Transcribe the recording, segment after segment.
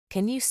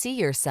Can you see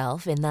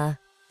yourself in the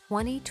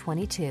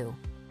 2022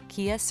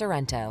 Kia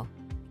Sorento?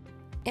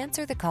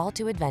 Answer the call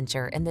to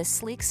adventure in this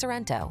sleek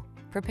Sorento.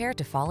 Prepare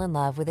to fall in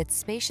love with its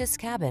spacious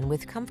cabin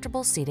with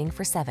comfortable seating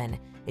for 7,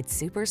 its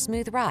super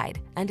smooth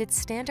ride, and its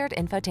standard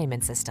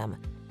infotainment system.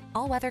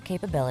 All-weather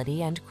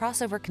capability and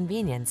crossover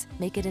convenience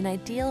make it an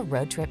ideal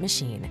road trip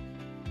machine.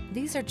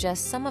 These are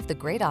just some of the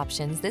great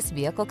options this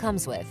vehicle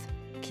comes with: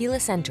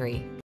 keyless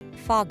entry,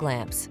 fog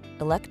lamps,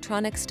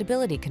 electronic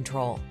stability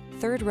control,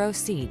 third-row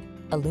seat,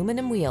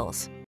 aluminum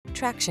wheels,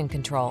 traction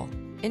control,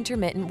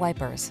 intermittent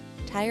wipers,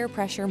 tire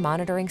pressure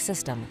monitoring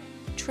system,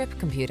 trip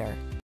computer,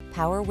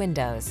 power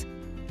windows.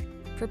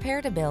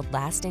 Prepare to build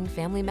lasting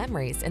family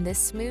memories in this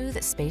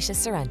smooth,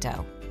 spacious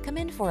Sorento. Come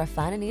in for a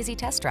fun and easy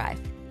test drive.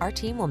 Our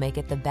team will make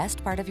it the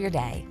best part of your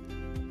day.